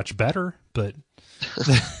 that's not much better, but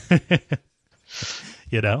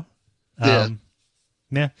Yeah.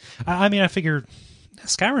 Yeah. I mean, I figured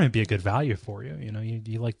Skyrim would be a good value for you.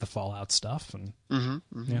 You like the Fallout stuff, and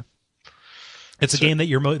yeah, it's a game that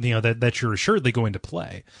you're that you're assuredly going to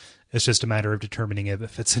play. It's just a matter of determining if it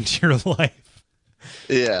fits into your life.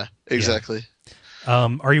 Yeah, exactly.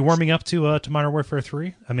 Yeah. Are you warming up to Modern Warfare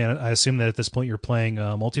 3? I mean, I assume that at this point you're playing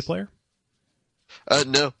multiplayer?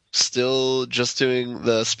 No, still just doing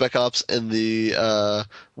the Spec Ops and the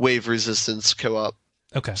Wave Resistance co-op.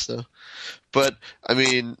 Okay. So, but I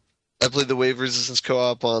mean, I played the Wave Resistance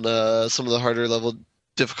co-op on some of the harder level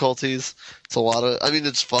difficulties. It's a lot of. I mean,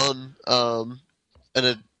 it's fun, and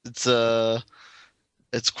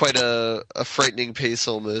it's quite a frightening pace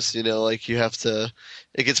almost. Like you have to.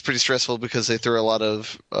 It gets pretty stressful because they throw a lot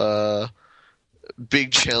of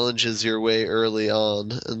big challenges your way early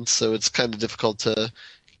on, and so it's kind of difficult to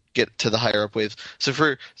get to the higher up waves. So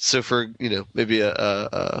for maybe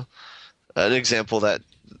an example that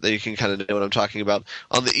you can kind of know what I'm talking about.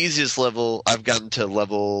 On the easiest level, I've gotten to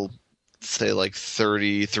level, say, like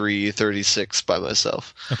 33, 36 by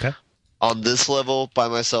myself. Okay. On this level, by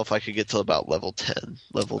myself, I could get to about level 10,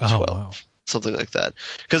 level 12. Oh, wow. Something like that.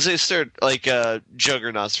 Because they start, like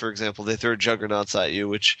Juggernauts, for example, they throw Juggernauts at you,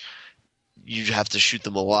 which you have to shoot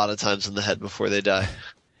them a lot of times in the head before they die.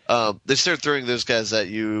 They start throwing those guys at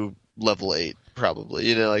you level 8,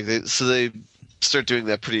 probably. They start doing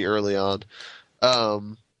that pretty early on.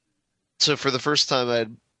 So for the first time,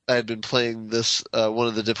 I had been playing this one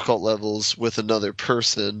of the difficult levels with another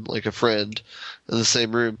person, like a friend, in the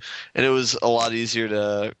same room, and it was a lot easier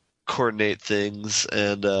to coordinate things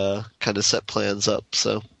and kind of set plans up.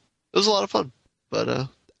 So it was a lot of fun. But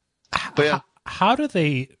yeah, how do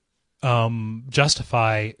they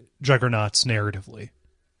justify Juggernauts narratively,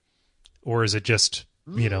 or is it just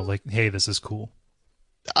like, hey, this is cool?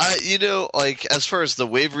 As far as the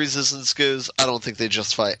wave resistance goes, I don't think they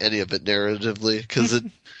justify any of it narratively, because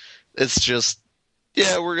it's just,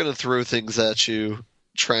 yeah, we're gonna throw things at you,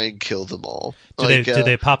 try and kill them all. Do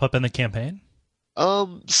they pop up in the campaign?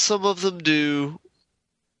 Some of them do.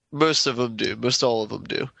 Most of them do. Most all of them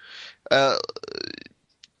do.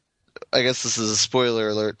 I guess this is a spoiler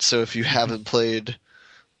alert, so if you haven't played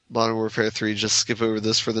Modern Warfare 3, just skip over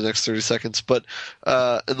this for the next 30 seconds. But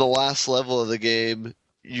in the last level of the game,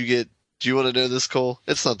 you get... Do you want to know this, Cole?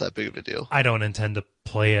 It's not that big of a deal. I don't intend to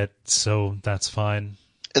play it, so that's fine.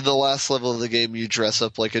 In the last level of the game, you dress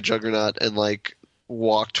up like a Juggernaut and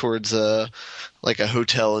walk towards a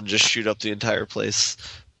hotel and just shoot up the entire place.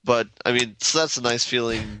 But I mean, so that's a nice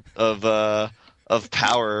feeling of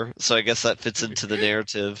power. So I guess that fits into the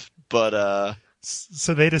narrative. But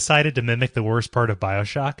So they decided to mimic the worst part of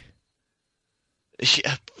BioShock.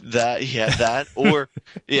 That, or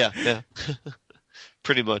yeah,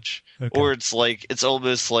 pretty much. Okay. Or it's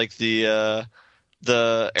almost like the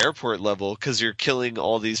airport level because you're killing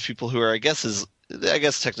all these people who are, I guess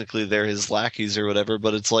technically they're his lackeys or whatever,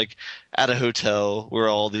 but it's like at a hotel where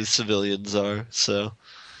all these civilians are. So,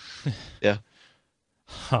 yeah.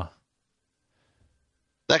 Huh.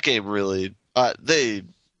 That game really, they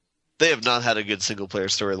have not had a good single player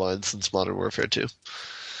storyline since Modern Warfare 2.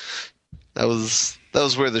 That was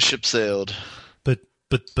where the ship sailed.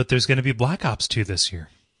 But there's going to be Black Ops 2 this year.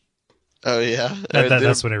 Oh yeah,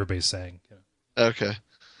 that's what everybody's saying. Okay.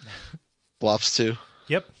 Blops 2.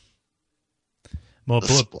 Yep. Well,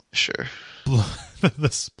 Splasher. You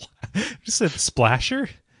said Splasher?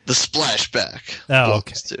 The Splashback. Oh,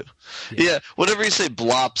 okay. Blops 2. Yeah. Whenever you say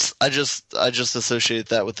Blops, I just associate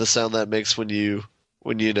that with the sound that makes when you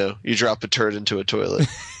drop a turd into a toilet.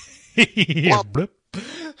 Yeah.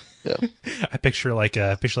 Yeah. I picture like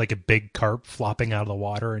a big carp flopping out of the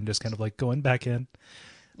water and just kind of like going back in.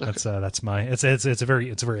 That's it's a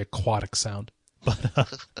very aquatic sound. But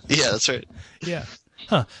yeah, that's right. Yeah.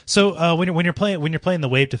 Huh. So when you're playing the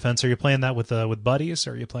wave defense, are you playing that with buddies,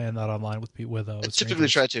 or are you playing that online with I typically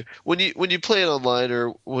try to. When you play it online,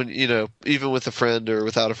 or when even with a friend or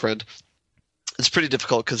without a friend, it's pretty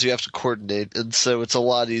difficult because you have to coordinate, and so it's a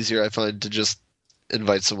lot easier, I find, to just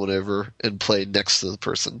invite someone over and play next to the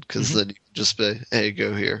person, because then you can just say, hey,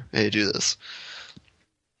 go here, hey, do this.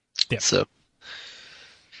 Yeah. So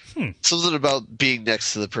something about being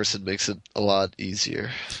next to the person makes it a lot easier.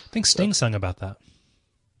 I think Sting sung about that.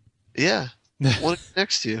 Yeah. Want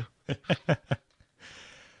next to you.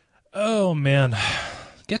 Oh man,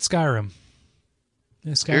 get Skyrim.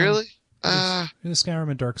 Really? Skyrim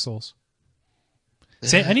and Dark Souls.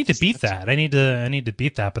 See, I need to beat that. I need to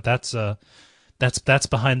beat that, but that's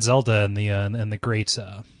behind Zelda and the great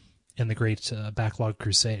backlog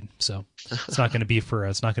crusade. So it's not going to be for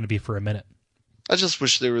a minute. I just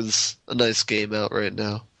wish there was a nice game out right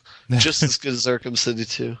now, just as good as Arkham City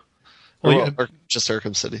 2. Or just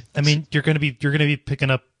Arkham City. I mean, you're going to be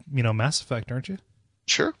picking up Mass Effect, aren't you?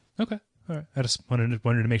 Sure. Okay. All right. I just wanted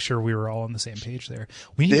to make sure we were all on the same page there.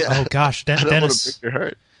 Oh gosh, I don't want to break your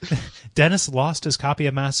heart. Dennis lost his copy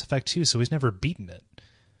of Mass Effect 2, so he's never beaten it.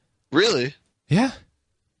 Really? Yeah.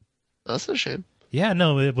 That's a shame. Yeah,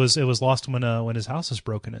 no, it was lost when his house was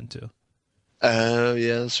broken into. Oh,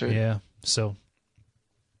 yeah, that's right. Yeah, so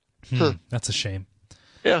that's a shame.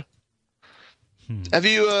 Yeah. Have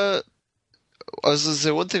you? I was going to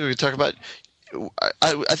say one thing we could talk about.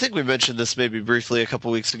 I think we mentioned this maybe briefly a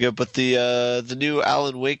couple weeks ago, but the new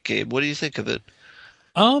Alan Wake game. What do you think of it?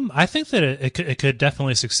 I think that it could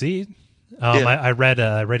definitely succeed. I read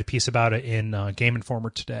a piece about it in Game Informer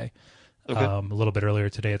today. Okay. A little bit earlier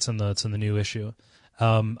today. It's in the new issue.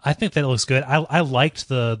 I think that it looks good. I liked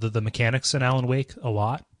the mechanics in Alan Wake a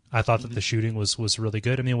lot. I thought that the shooting was really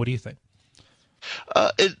good. I mean, what do you think?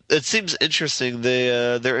 It seems interesting.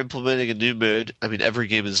 They're implementing a new mode. I mean, every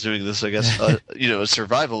game is doing this, I guess. A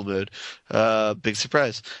survival mode. Big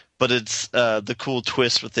surprise. But it's the cool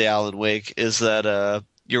twist with the Alan Wake is that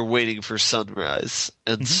you're waiting for sunrise,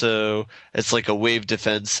 and so it's like a wave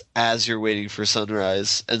defense as you're waiting for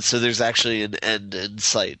sunrise, and so there's actually an end in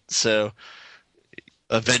sight. So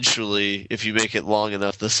eventually, if you make it long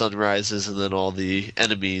enough, the sun rises, and then all the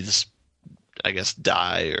enemies, I guess,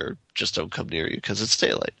 die or just don't come near you because it's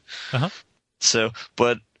daylight. So,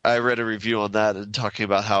 but I read a review on that and talking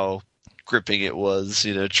about how gripping it was,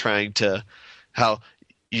 how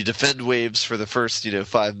you defend waves for the first,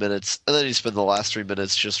 5 minutes, and then you spend the last 3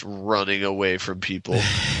 minutes just running away from people,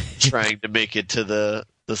 trying to make it to the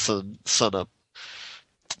sun up.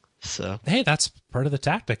 So hey, that's part of the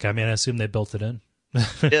tactic. I mean, I assume they built it in.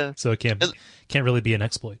 Yeah. So it can't really be an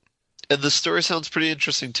exploit. And the story sounds pretty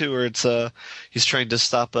interesting too, where it's he's trying to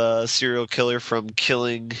stop a serial killer from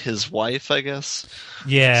killing his wife, I guess.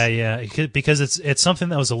 Yeah, because it's something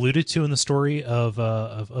that was alluded to in the story of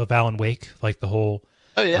Alan Wake, like the whole.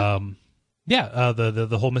 Oh yeah.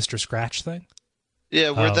 The whole Mr. Scratch thing.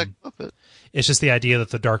 Yeah, where'd that come up? It's just the idea that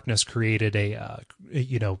the darkness created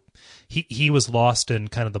he was lost in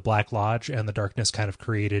kind of the Black Lodge, and the darkness kind of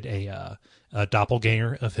created a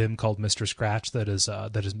doppelganger of him called Mr. Scratch that is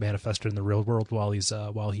manifested in the real world while he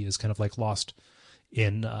is kind of like lost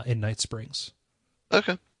in Night Springs.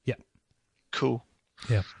 Okay. Yeah. Cool.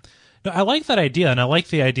 Yeah. No, I like that idea, and I like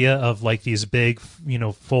the idea of like these big,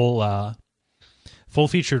 full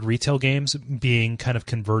featured retail games being kind of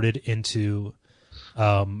converted into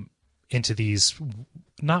these,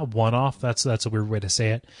 not one-off, that's a weird way to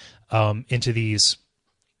say it, into these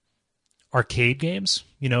arcade games,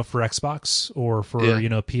 for Xbox or for,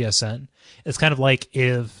 PSN. It's kind of like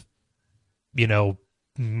if,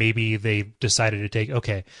 maybe they decided to take,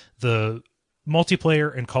 okay, the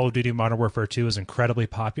multiplayer in Call of Duty Modern Warfare 2 is incredibly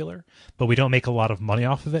popular, but we don't make a lot of money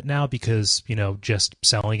off of it now because, just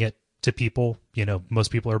selling it to people,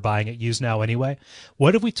 most people are buying it used now anyway.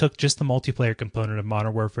 What if we took just the multiplayer component of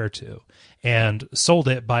Modern Warfare 2 and sold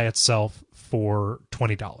it by itself for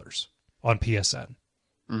 $20 on PSN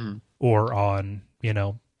or on,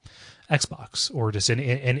 Xbox or just in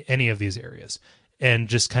any of these areas? And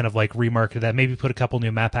just kind of like remarket that, maybe put a couple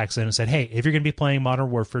new map packs in and said, hey, if you're going to be playing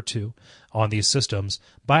Modern Warfare 2 on these systems,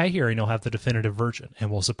 buy it here and you'll have the definitive version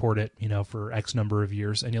and we'll support it, for X number of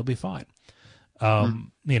years and you'll be fine.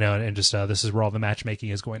 And just this is where all the matchmaking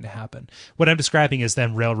is going to happen. What I'm describing is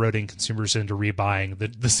them railroading consumers into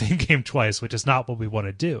rebuying the same game twice, which is not what we want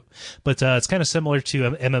to do. But it's kind of similar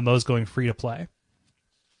to MMOs going free to play.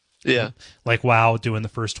 Yeah. Like WoW doing the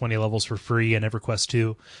first 20 levels for free and EverQuest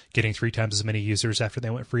 2 getting 3 times as many users after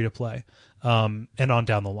they went free to play, and on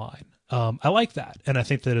down the line. I like that. And I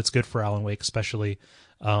think that it's good for Alan Wake, especially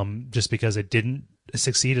just because it didn't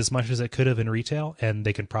succeed as much as it could have in retail, and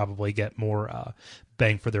they can probably get more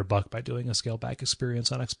bang for their buck by doing a scaled back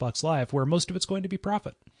experience on Xbox Live, where most of it's going to be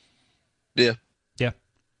profit. Yeah. Yeah.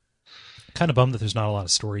 Kind of bummed that there's not a lot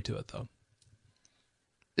of story to it, though.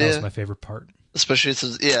 That was my favorite part. Especially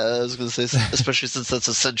since, I was going to say, especially since that's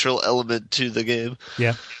a central element to the game.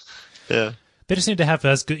 Yeah. Yeah. They just need to have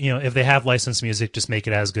as good, if they have licensed music, just make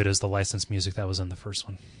it as good as the licensed music that was in the first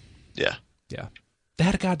one. Yeah. Yeah. They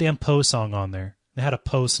had a goddamn Poe song on there. They had a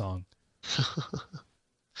Poe song.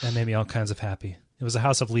 That made me all kinds of happy. It was a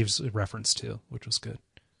House of Leaves reference too, which was good.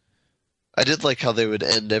 I did like how they would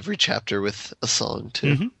end every chapter with a song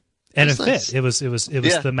too. Mm-hmm. And it nice. fit. It was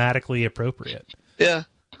thematically appropriate. Yeah.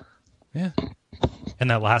 Yeah. And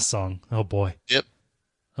that last song, oh boy. Yep.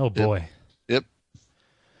 Oh boy. Yep.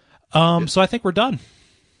 So I think we're done.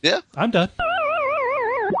 Yeah. I'm done.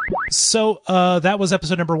 So that was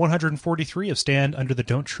episode number 143 of Stand Under the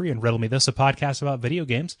Don't Tree and Riddle Me This, a podcast about video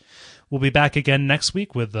games. We'll be back again next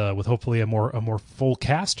week with hopefully a more full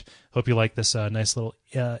cast. Hope you like this nice little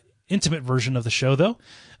intimate version of the show, though.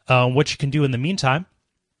 What you can do in the meantime,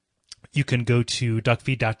 you can go to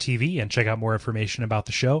duckfeed.tv and check out more information about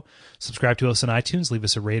the show. Subscribe to us on iTunes, leave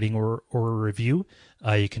us a rating or a review.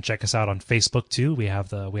 You can check us out on Facebook too. We have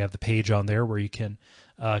the page on there where you can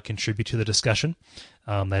contribute to the discussion.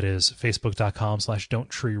 That is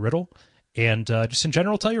facebook.com/don'ttreeriddle. And just in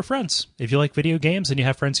general, tell your friends. If you like video games and you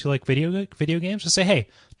have friends who like video games, just say, hey,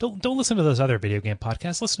 don't listen to those other video game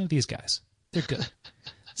podcasts. Listen to these guys. They're good.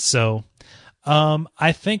 So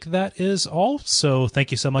I think that is all. So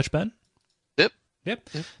thank you so much, Ben. Yep.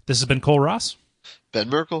 This has been Cole Ross. Ben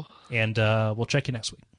Merkel. And we'll check you next week.